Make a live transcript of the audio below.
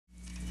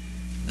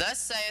Thus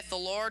saith the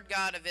Lord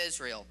God of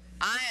Israel,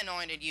 I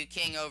anointed you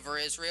king over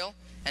Israel,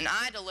 and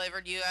I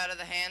delivered you out of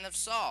the hand of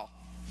Saul.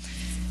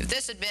 If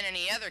this had been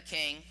any other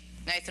king,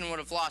 Nathan would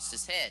have lost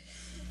his head.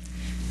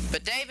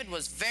 But David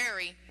was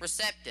very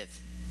receptive.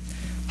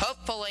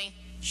 Hopefully,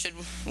 should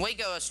we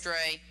go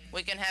astray,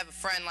 we can have a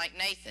friend like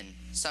Nathan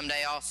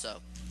someday also.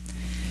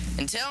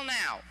 Until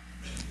now,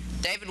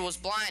 David was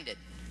blinded,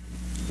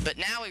 but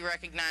now he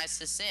recognized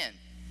his sin.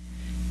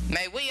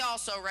 May we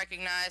also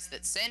recognize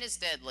that sin is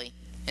deadly,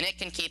 and it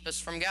can keep us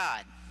from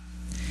God.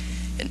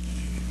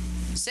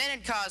 Sin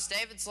had caused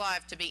David's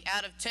life to be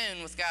out of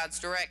tune with God's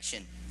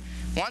direction.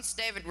 Once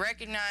David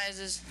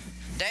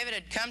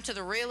had come to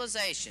the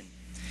realization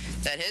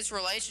that his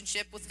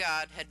relationship with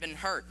God had been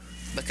hurt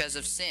because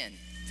of sin.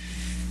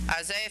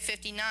 Isaiah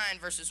 59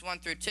 verses 1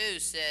 through 2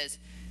 says,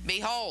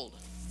 Behold,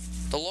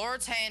 the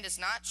Lord's hand is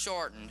not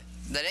shortened,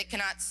 that it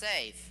cannot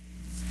save,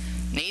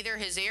 neither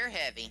his ear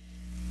heavy,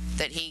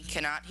 that he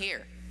cannot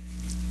hear.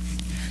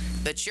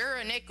 But your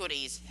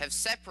iniquities have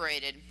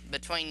separated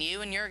between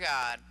you and your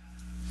God,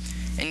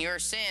 and your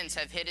sins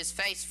have hid his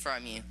face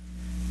from you,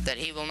 that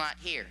he will not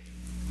hear.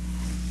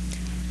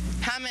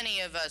 How many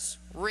of us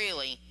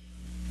really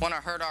want to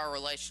hurt our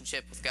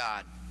relationship with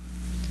God?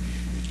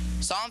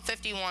 Psalm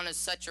 51 is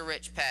such a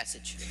rich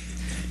passage.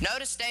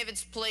 Notice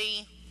David's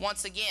plea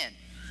once again.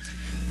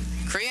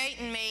 Create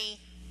in me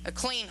a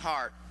clean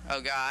heart,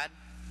 O God,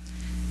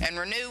 and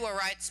renew a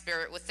right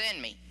spirit within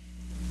me.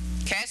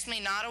 Cast me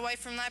not away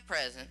from thy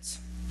presence,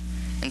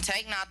 and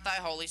take not thy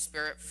Holy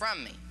Spirit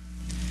from me.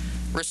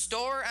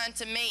 Restore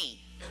unto me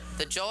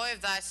the joy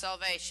of thy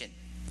salvation,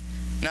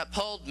 and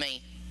uphold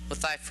me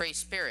with thy free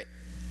spirit.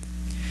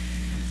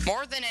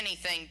 More than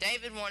anything,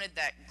 David wanted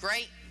that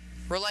great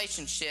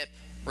relationship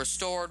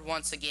restored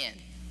once again.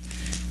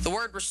 The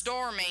word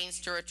restore means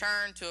to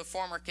return to a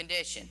former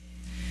condition.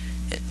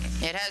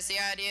 It has the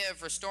idea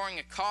of restoring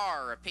a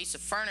car or a piece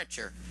of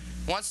furniture.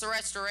 Once the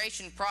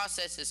restoration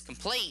process is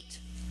complete,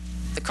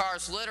 the car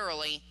is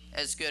literally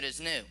as good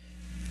as new.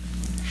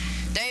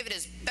 David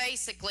is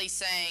basically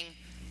saying,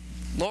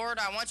 Lord,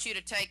 I want you to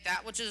take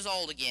that which is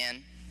old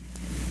again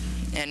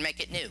and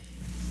make it new.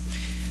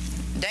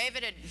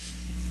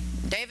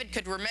 David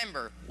could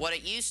remember what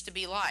it used to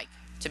be like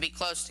to be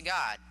close to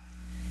God.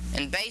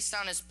 And based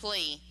on his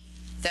plea,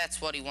 that's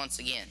what he wants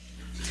again.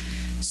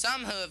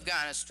 Some who have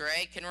gone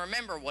astray can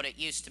remember what it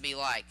used to be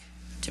like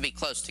to be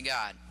close to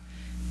God.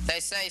 They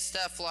say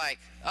stuff like,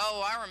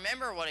 oh, I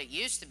remember what it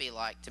used to be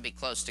like to be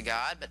close to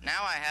God, but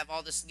now I have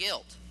all this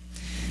guilt.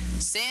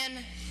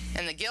 Sin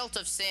and the guilt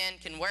of sin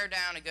can wear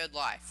down a good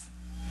life.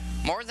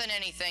 More than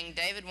anything,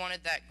 David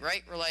wanted that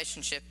great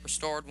relationship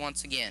restored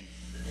once again.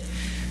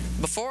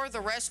 Before the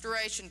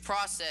restoration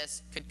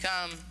process could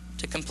come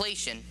to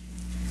completion,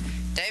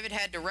 David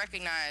had to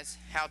recognize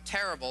how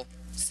terrible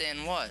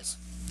sin was.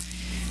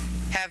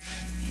 Have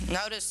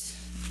noticed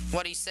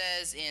what he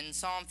says in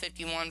Psalm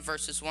 51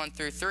 verses 1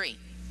 through 3.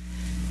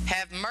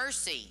 Have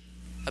mercy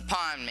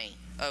upon me,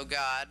 O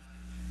God,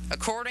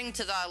 according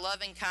to thy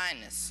loving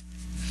kindness.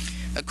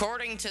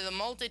 According to the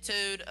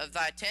multitude of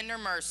thy tender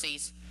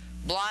mercies,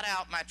 blot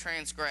out my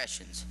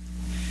transgressions.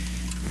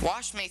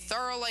 Wash me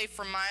thoroughly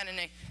from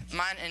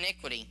mine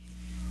iniquity,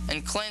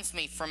 and cleanse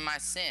me from my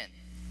sin.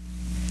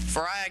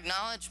 For I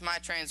acknowledge my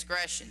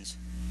transgressions,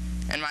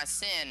 and my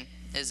sin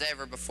is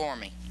ever before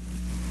me.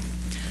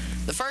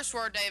 The first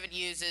word David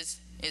uses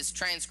is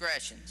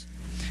transgressions.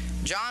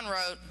 John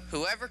wrote,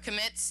 whoever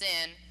commits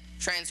sin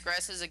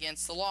transgresses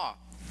against the law,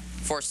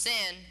 for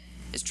sin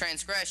is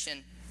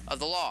transgression of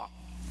the law.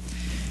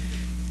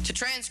 To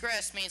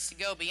transgress means to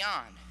go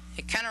beyond.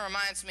 It kind of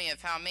reminds me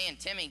of how me and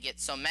Timmy get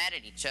so mad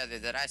at each other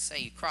that I say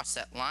you cross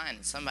that line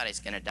and somebody's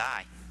going to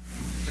die.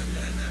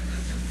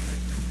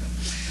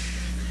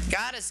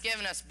 God has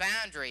given us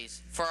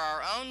boundaries for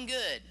our own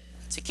good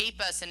to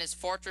keep us in his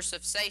fortress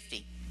of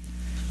safety.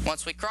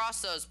 Once we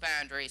cross those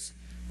boundaries,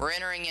 we're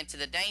entering into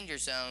the danger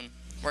zone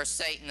where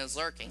Satan is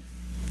lurking.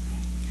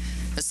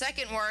 The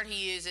second word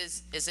he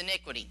uses is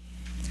iniquity.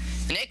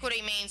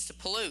 Iniquity means to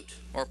pollute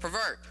or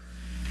pervert.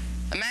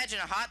 Imagine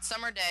a hot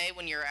summer day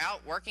when you're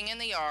out working in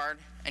the yard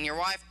and your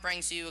wife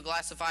brings you a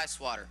glass of ice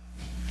water.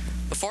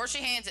 Before she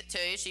hands it to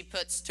you, she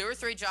puts 2 or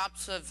 3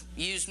 drops of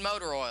used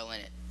motor oil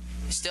in it.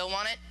 You still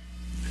want it?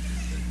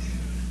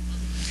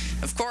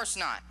 Of course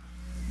not.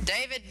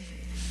 David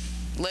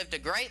lived a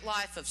great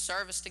life of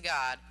service to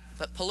God,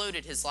 but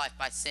polluted his life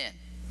by sin.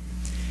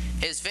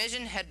 His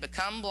vision had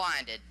become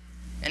blinded,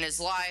 and his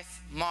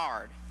life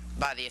marred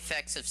by the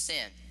effects of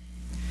sin.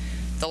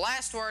 The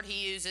last word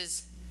he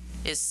uses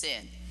is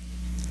sin.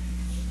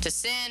 To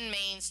sin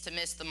means to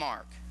miss the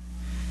mark.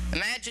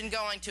 Imagine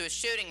going to a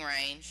shooting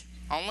range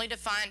only to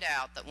find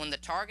out that when the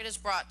target is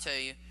brought to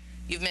you,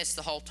 you've missed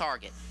the whole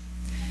target.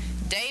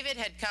 David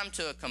had come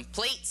to a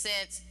complete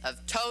sense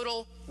of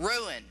total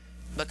ruin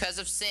because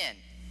of sin.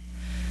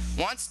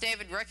 Once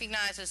David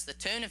recognizes the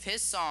tune of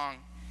his song,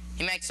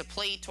 he makes a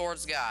plea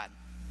towards God.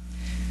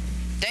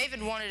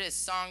 David wanted his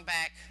song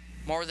back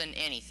more than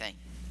anything,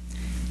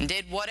 and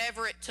did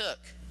whatever it took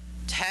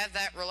to have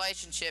that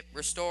relationship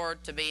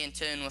restored to be in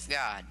tune with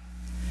God.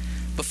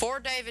 Before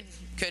David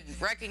could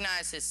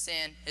recognize his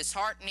sin, his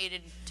heart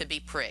needed to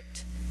be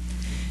pricked.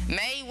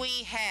 May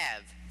we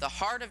have the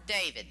heart of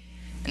David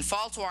and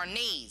fall to our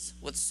knees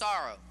with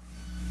sorrow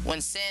when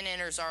sin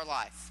enters our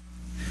life.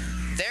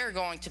 There are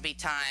going to be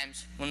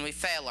times when we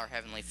fail our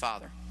Heavenly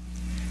Father,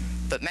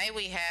 but may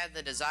we have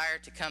the desire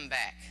to come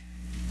back.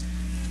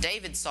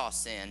 David saw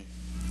sin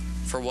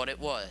for what it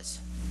was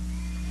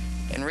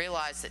and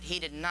realized that he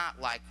did not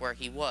like where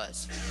he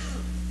was.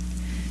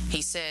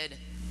 He said,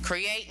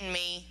 "Create in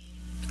me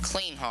a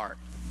clean heart,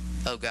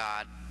 O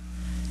God,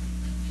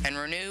 and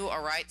renew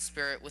a right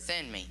spirit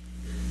within me.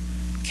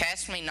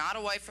 Cast me not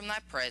away from thy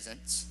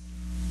presence,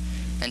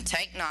 and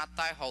take not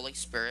thy Holy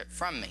Spirit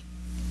from me.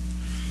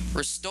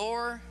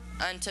 Restore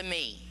unto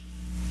me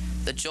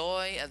the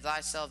joy of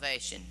thy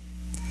salvation,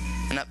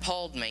 and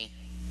uphold me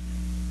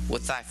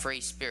with thy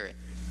free spirit."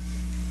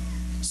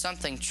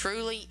 Something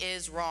truly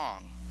is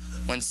wrong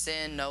when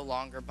sin no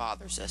longer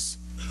bothers us.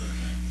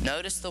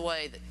 Notice the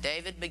way that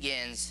David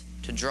begins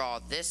to draw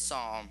this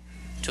psalm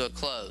to a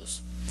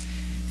close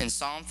in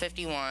Psalm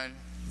 51,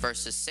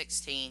 verses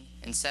 16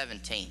 and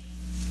 17.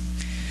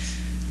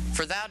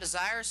 "For thou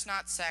desirest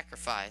not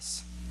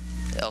sacrifice,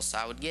 else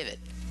I would give it.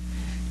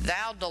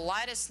 Thou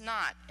delightest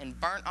not in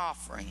burnt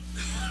offering.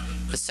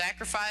 The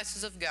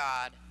sacrifices of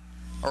God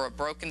are a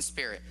broken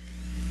spirit.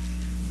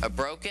 A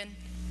broken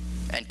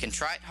and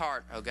contrite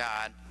heart, O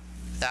God,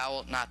 thou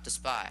wilt not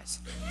despise."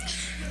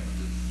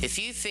 If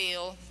you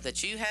feel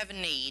that you have a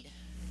need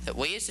that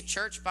we as a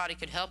church body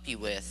could help you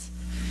with,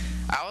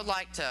 I would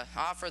like to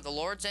offer the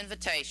Lord's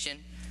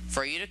invitation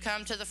for you to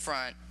come to the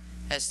front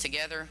as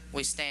together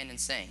we stand and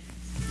sing.